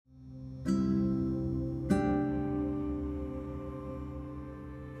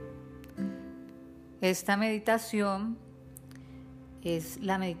Esta meditación es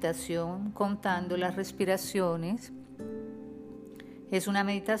la meditación contando las respiraciones. Es una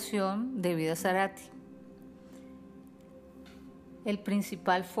meditación de Vidasarati. El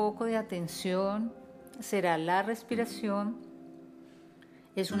principal foco de atención será la respiración.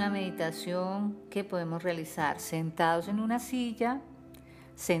 Es una meditación que podemos realizar sentados en una silla,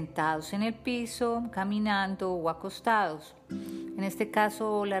 sentados en el piso, caminando o acostados. En este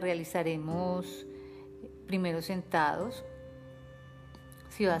caso la realizaremos primero sentados.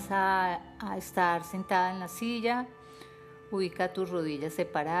 Si vas a estar sentada en la silla, ubica tus rodillas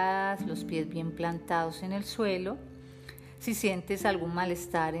separadas, los pies bien plantados en el suelo. Si sientes algún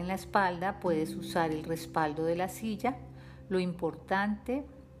malestar en la espalda, puedes usar el respaldo de la silla. Lo importante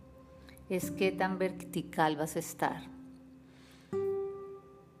es qué tan vertical vas a estar.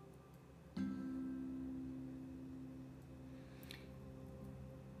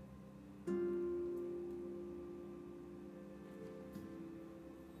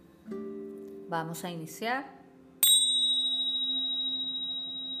 Vamos a iniciar.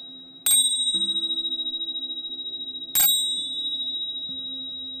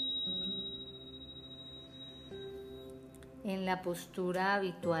 En la postura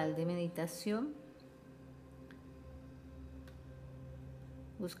habitual de meditación,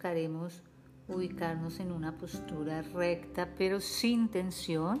 buscaremos ubicarnos en una postura recta pero sin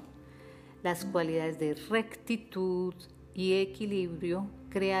tensión. Las cualidades de rectitud y equilibrio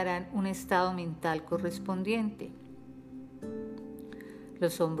crearán un estado mental correspondiente.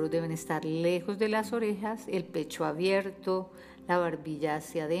 Los hombros deben estar lejos de las orejas, el pecho abierto, la barbilla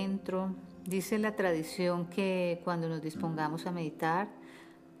hacia adentro. Dice la tradición que cuando nos dispongamos a meditar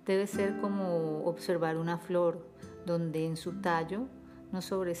debe ser como observar una flor donde en su tallo no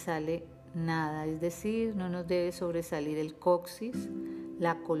sobresale nada, es decir, no nos debe sobresalir el coxis,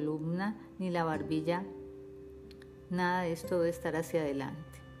 la columna ni la barbilla. Nada de esto debe estar hacia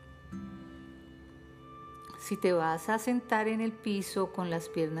adelante. Si te vas a sentar en el piso con las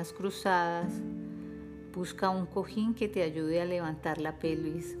piernas cruzadas, busca un cojín que te ayude a levantar la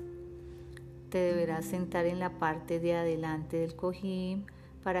pelvis. Te deberás sentar en la parte de adelante del cojín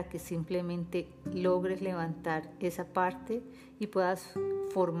para que simplemente logres levantar esa parte y puedas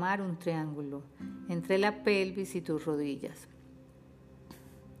formar un triángulo entre la pelvis y tus rodillas.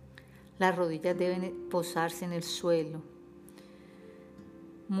 Las rodillas deben posarse en el suelo.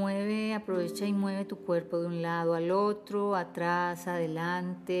 Aprovecha y mueve tu cuerpo de un lado al otro, atrás,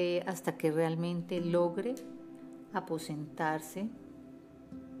 adelante, hasta que realmente logre aposentarse.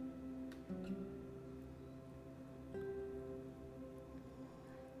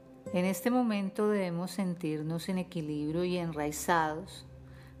 En este momento debemos sentirnos en equilibrio y enraizados,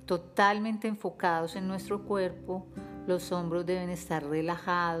 totalmente enfocados en nuestro cuerpo. Los hombros deben estar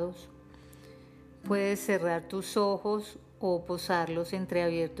relajados. Puedes cerrar tus ojos o posarlos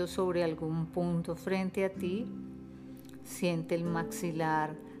entreabiertos sobre algún punto frente a ti. Siente el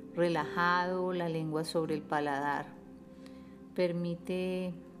maxilar relajado, la lengua sobre el paladar.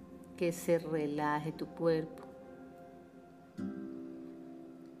 Permite que se relaje tu cuerpo.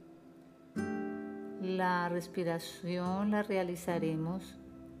 La respiración la realizaremos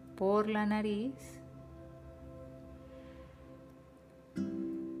por la nariz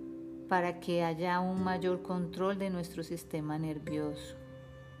para que haya un mayor control de nuestro sistema nervioso.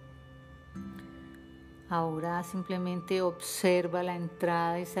 Ahora simplemente observa la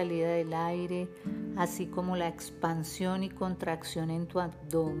entrada y salida del aire, así como la expansión y contracción en tu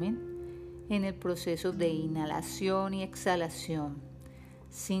abdomen en el proceso de inhalación y exhalación.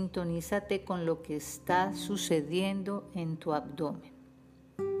 Sintonízate con lo que está sucediendo en tu abdomen.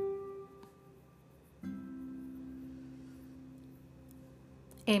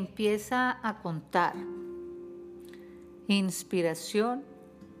 Empieza a contar. Inspiración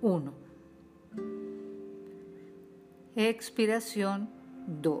 1. Expiración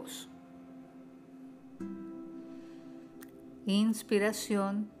 2.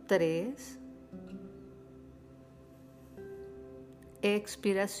 Inspiración 3.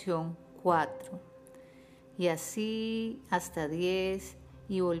 Expiración 4. Y así hasta 10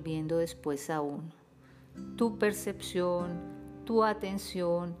 y volviendo después a 1. Tu percepción, tu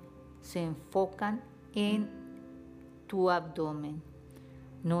atención se enfocan en tu abdomen.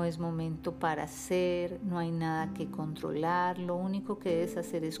 No es momento para hacer, no hay nada que controlar. Lo único que debes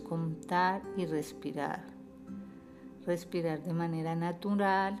hacer es contar y respirar. Respirar de manera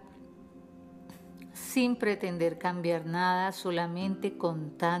natural, sin pretender cambiar nada, solamente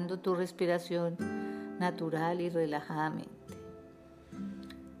contando tu respiración natural y relajadamente.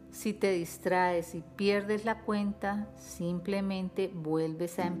 Si te distraes y pierdes la cuenta, simplemente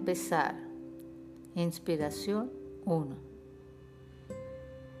vuelves a empezar. Inspiración 1.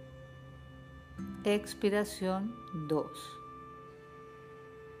 Expiración 2.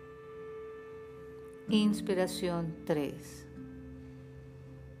 Inspiración 3.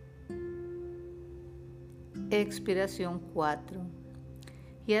 Expiración 4.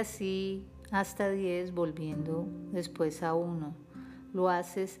 Y así hasta 10, volviendo después a 1. Lo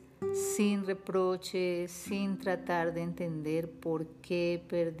haces sin reproche, sin tratar de entender por qué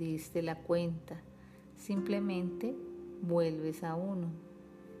perdiste la cuenta. Simplemente vuelves a 1.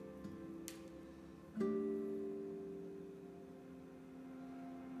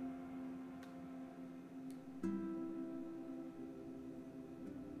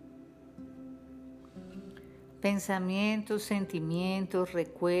 Pensamientos, sentimientos,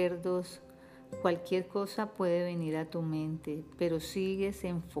 recuerdos, cualquier cosa puede venir a tu mente, pero sigues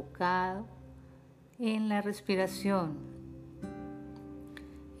enfocado en la respiración,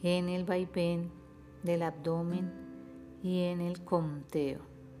 en el vaivén del abdomen y en el conteo.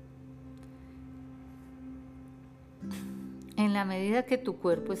 En la medida que tu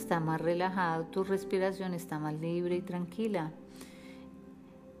cuerpo está más relajado, tu respiración está más libre y tranquila.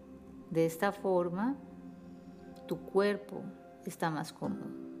 De esta forma, tu cuerpo está más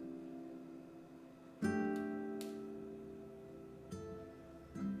cómodo.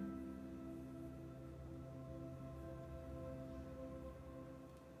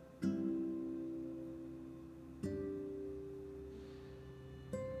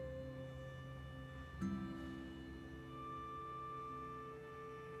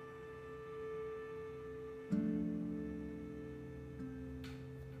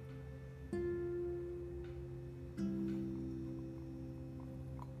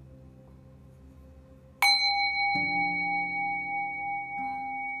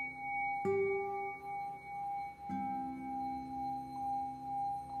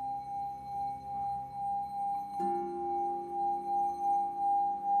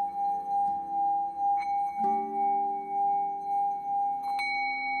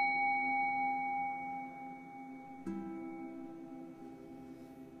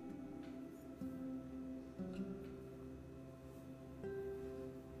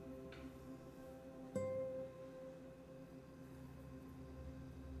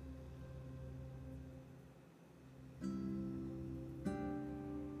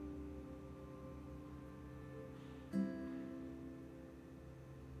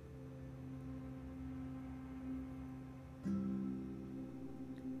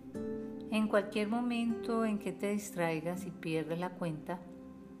 En cualquier momento en que te distraigas y pierdas la cuenta,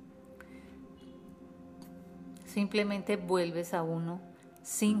 simplemente vuelves a 1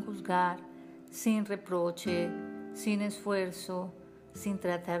 sin juzgar, sin reproche, sin esfuerzo, sin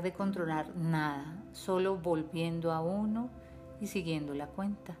tratar de controlar nada, solo volviendo a 1 y siguiendo la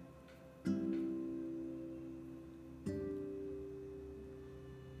cuenta.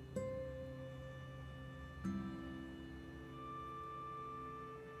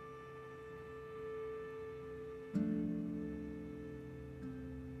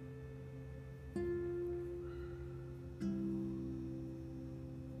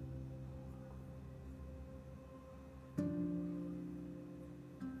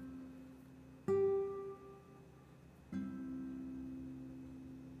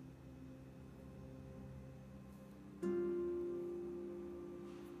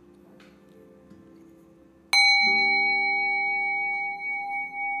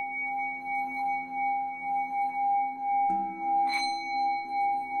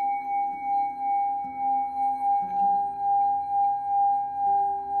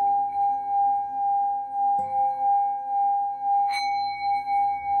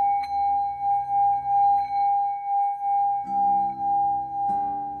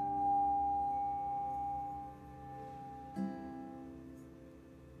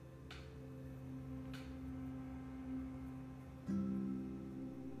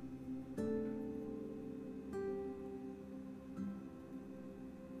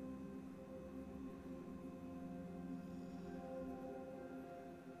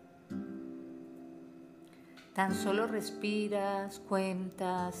 Tan solo respiras,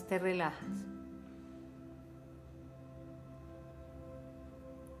 cuentas, te relajas.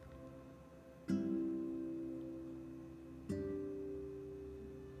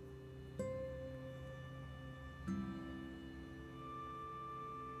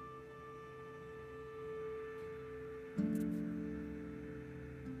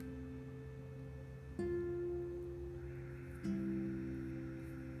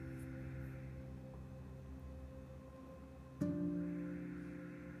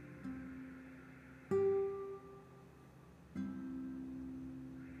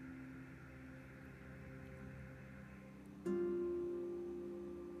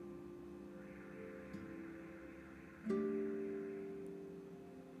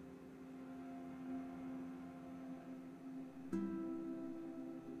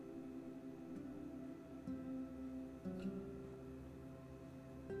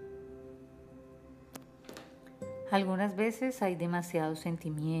 Algunas veces hay demasiados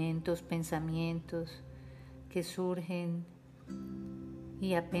sentimientos, pensamientos que surgen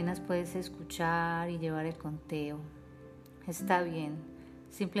y apenas puedes escuchar y llevar el conteo. Está bien,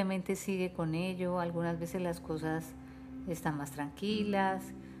 simplemente sigue con ello. Algunas veces las cosas están más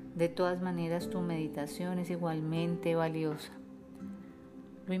tranquilas. De todas maneras, tu meditación es igualmente valiosa.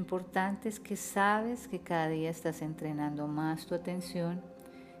 Lo importante es que sabes que cada día estás entrenando más tu atención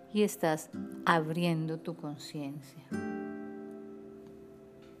y estás abriendo tu conciencia.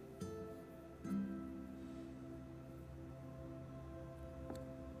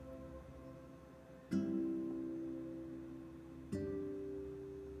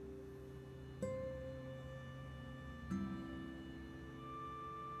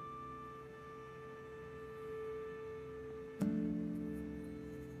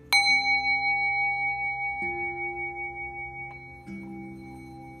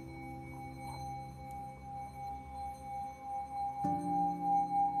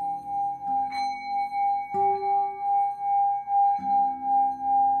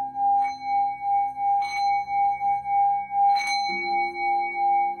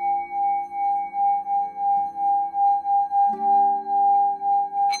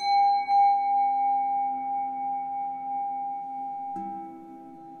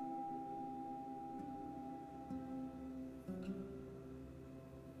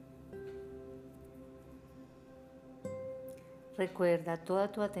 Recuerda,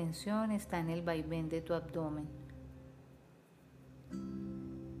 toda tu atención está en el vaivén de tu abdomen.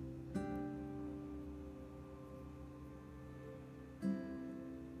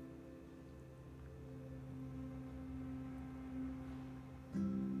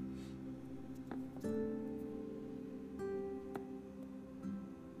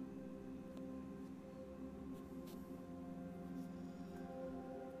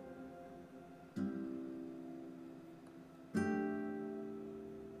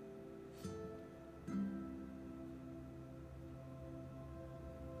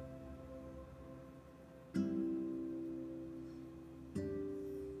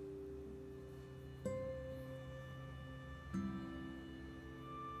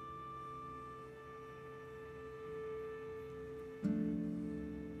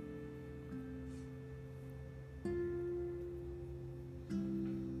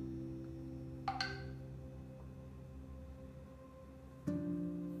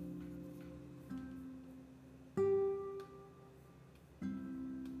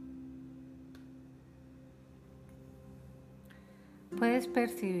 Puedes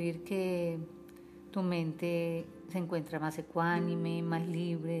percibir que tu mente se encuentra más ecuánime, más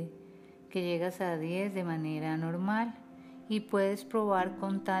libre, que llegas a 10 de manera normal y puedes probar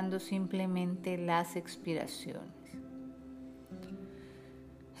contando simplemente las expiraciones.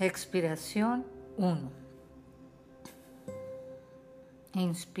 Expiración 1.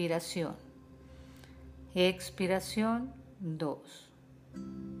 Inspiración. Expiración 2.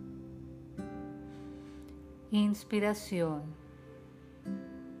 Inspiración.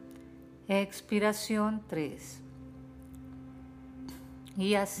 Expiración 3.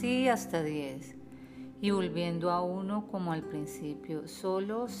 Y así hasta 10. Y volviendo a 1 como al principio,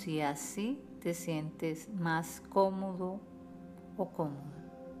 solo si así te sientes más cómodo o cómoda.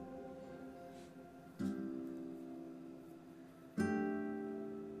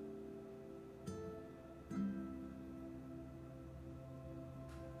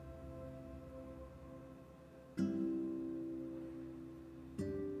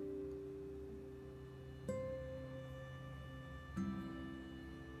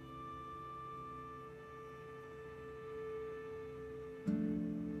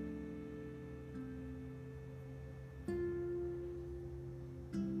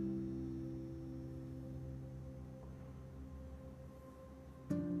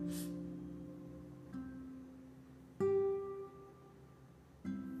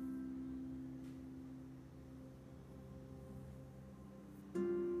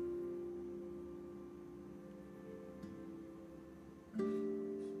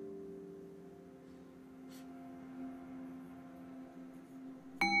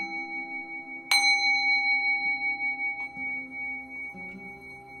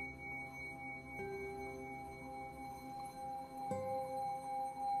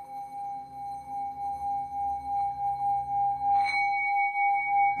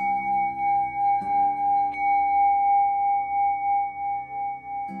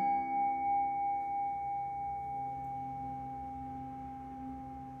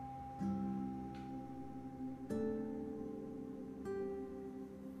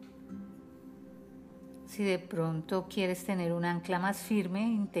 Si de pronto quieres tener un ancla más firme,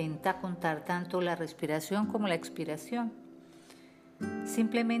 intenta contar tanto la respiración como la expiración.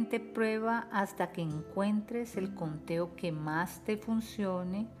 Simplemente prueba hasta que encuentres el conteo que más te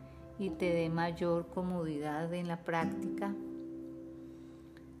funcione y te dé mayor comodidad en la práctica.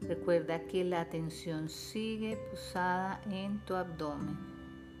 Recuerda que la atención sigue posada en tu abdomen.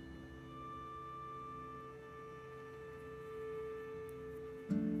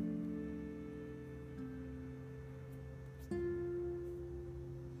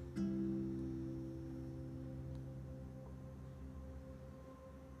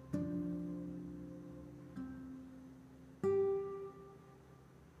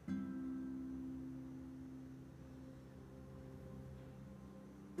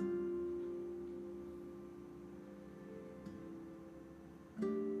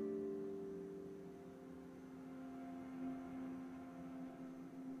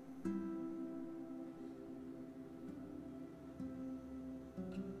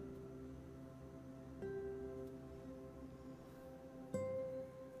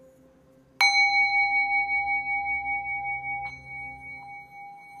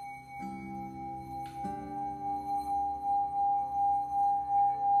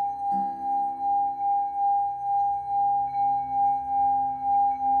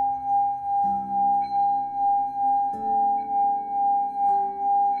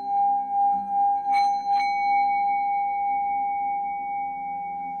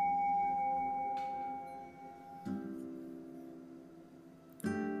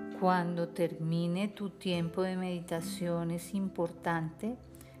 Cuando termine tu tiempo de meditación es importante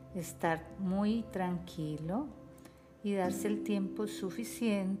estar muy tranquilo y darse el tiempo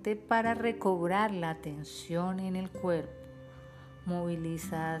suficiente para recobrar la atención en el cuerpo.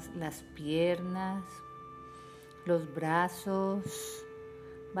 Movilizas las piernas, los brazos,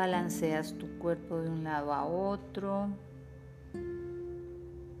 balanceas tu cuerpo de un lado a otro,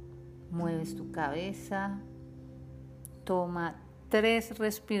 mueves tu cabeza, toma 3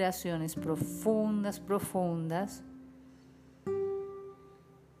 respiraciones profundas.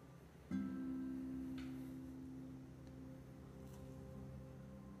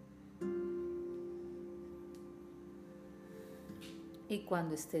 Y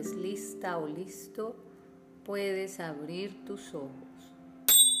cuando estés lista o listo, puedes abrir tus ojos.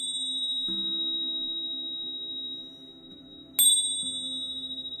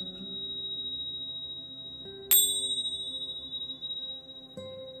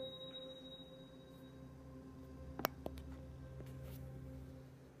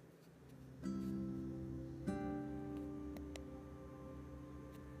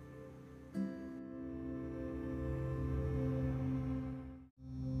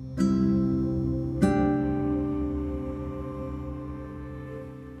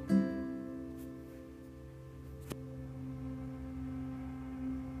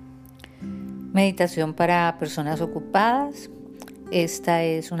 Meditación para personas ocupadas. Esta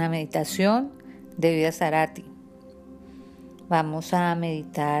es una meditación de Vida Sarati. Vamos a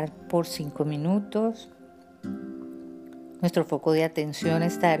meditar por 5 minutos. Nuestro foco de atención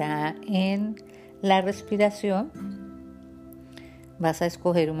estará en la respiración. Vas a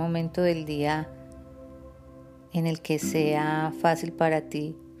escoger un momento del día en el que sea fácil para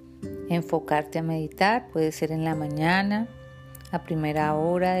ti enfocarte a meditar. Puede ser en la mañana, a primera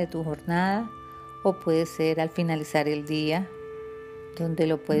hora de tu jornada, o puede ser al finalizar el día, donde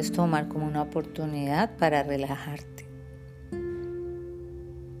lo puedes tomar como una oportunidad para relajarte.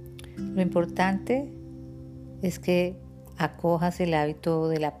 Lo importante es que acojas el hábito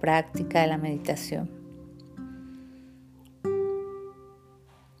de la práctica de la meditación.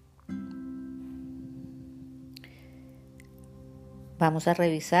 Vamos a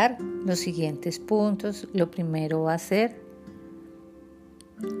revisar los siguientes puntos. Lo primero va a ser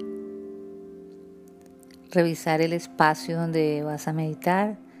revisar el espacio donde vas a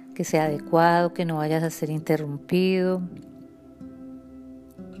meditar, que sea adecuado, que no vayas a ser interrumpido.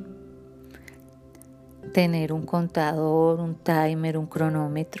 Tener un contador, un timer, un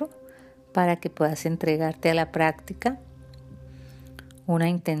cronómetro para que puedas entregarte a la práctica. Una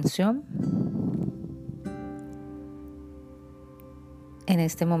intención. En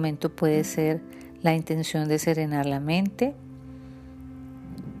este momento puede ser la intención de serenar la mente.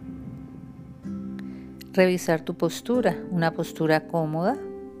 Revisar tu postura, una postura cómoda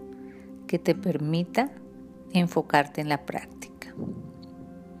que te permita enfocarte en la práctica.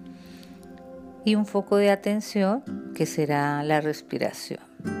 Y un foco de atención que será la respiración.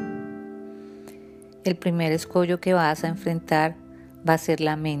 El primer escollo que vas a enfrentar va a ser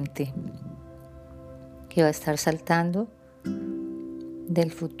la mente, que va a estar saltando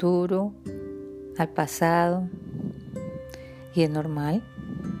del futuro al pasado y es normal.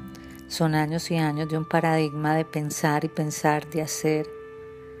 Son años y años de un paradigma de pensar y pensar, de hacer,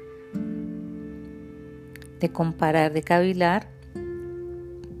 de comparar, de cavilar,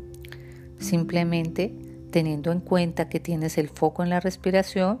 simplemente teniendo en cuenta que tienes el foco en la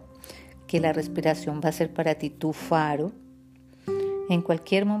respiración, que la respiración va a ser para ti tu faro. En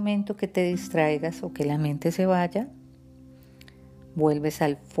cualquier momento que te distraigas o que la mente se vaya, vuelves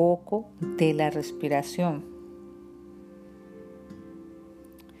al foco de la respiración.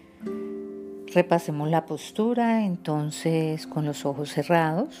 Repasemos la postura, entonces con los ojos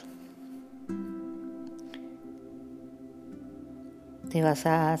cerrados. Te vas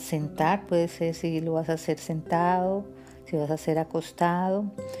a sentar, puede ser si lo vas a hacer sentado, si vas a hacer acostado.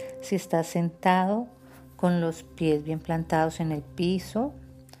 Si estás sentado con los pies bien plantados en el piso,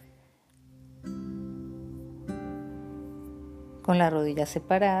 con las rodillas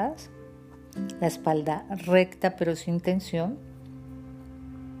separadas, la espalda recta pero sin tensión.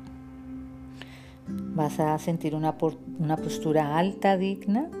 Vas a sentir una postura alta,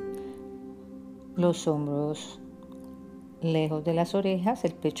 digna, los hombros lejos de las orejas,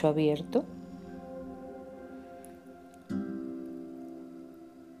 el pecho abierto.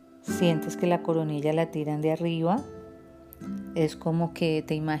 Sientes que la coronilla la tiran de arriba. Es como que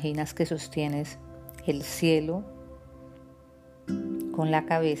te imaginas que sostienes el cielo con la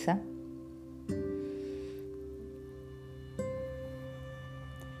cabeza.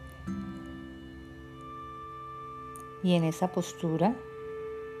 Y en esa postura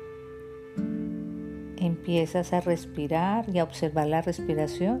empiezas a respirar y a observar la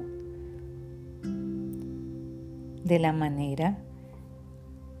respiración de la manera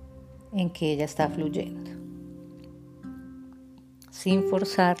en que ella está fluyendo, sin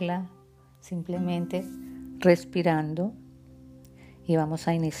forzarla, simplemente respirando. Y vamos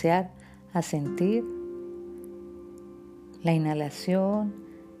a iniciar a sentir la inhalación,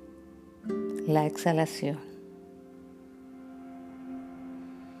 la exhalación.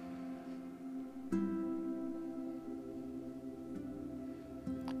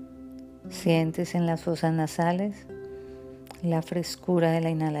 Sientes en las fosas nasales la frescura de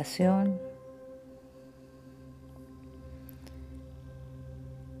la inhalación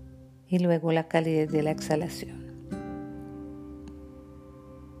y luego la calidez de la exhalación.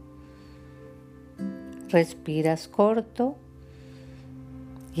 Respiras corto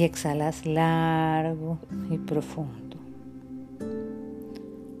y exhalas largo y profundo.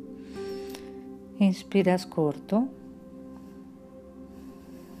 Inspiras corto,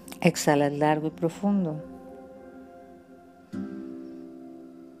 exhalas largo y profundo.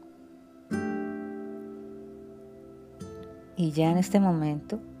 Y ya en este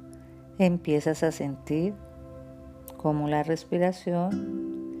momento empiezas a sentir cómo la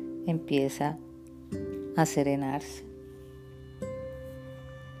respiración empieza a serenarse.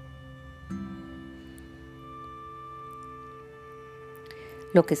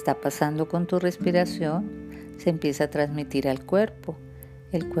 Lo que está pasando con tu respiración se empieza a transmitir al cuerpo.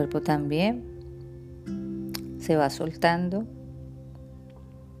 El cuerpo también se va soltando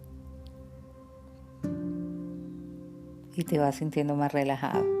y te vas sintiendo más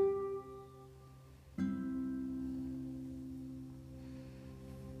relajado.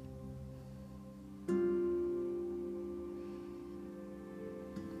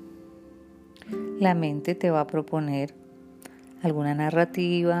 La mente te va a proponer alguna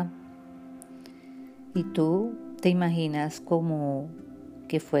narrativa y tú te imaginas como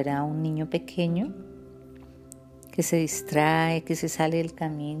que fuera un niño pequeño que se distrae, que se sale del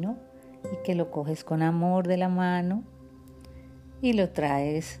camino y que lo coges con amor de la mano y lo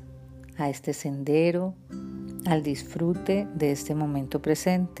traes a este sendero, al disfrute de este momento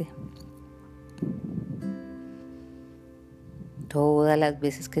presente. Todas las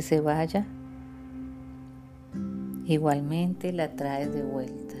veces que se vaya, igualmente la traes de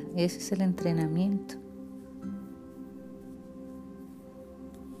vuelta. Ese es el entrenamiento.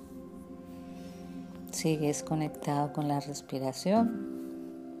 Sigues conectado con la respiración.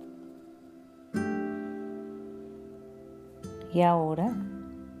 Y ahora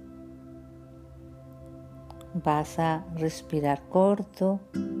vas a respirar corto,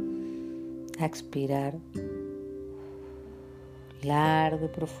 a expirar largo y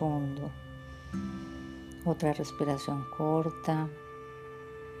profundo. Otra respiración corta,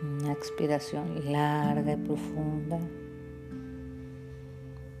 una expiración larga y profunda.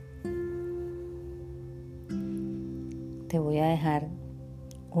 Te voy a dejar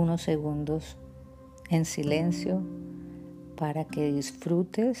unos segundos en silencio para que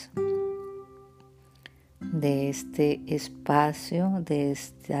disfrutes de este espacio, de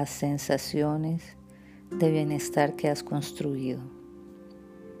estas sensaciones de bienestar que has construido.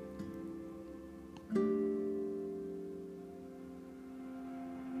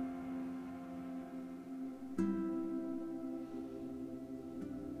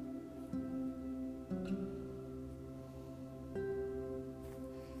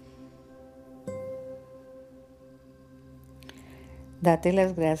 Date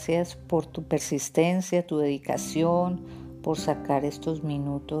las gracias por tu persistencia, tu dedicación, por sacar estos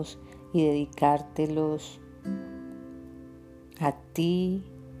minutos y dedicártelos a ti,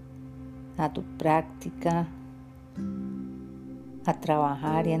 a tu práctica, a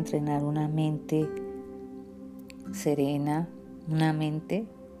trabajar y a entrenar una mente serena, una mente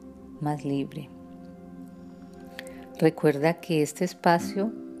más libre. Recuerda que este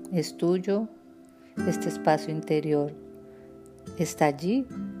espacio es tuyo, este espacio interior está allí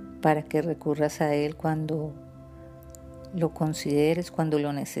para que recurras a él cuando lo consideres, cuando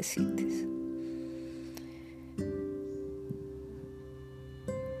lo necesites.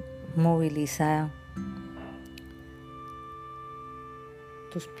 Moviliza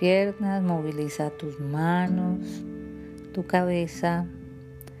tus piernas, moviliza tus manos, tu cabeza,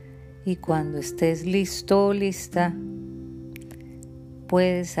 y cuando estés listo o lista,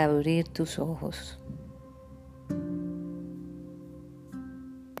 puedes abrir tus ojos.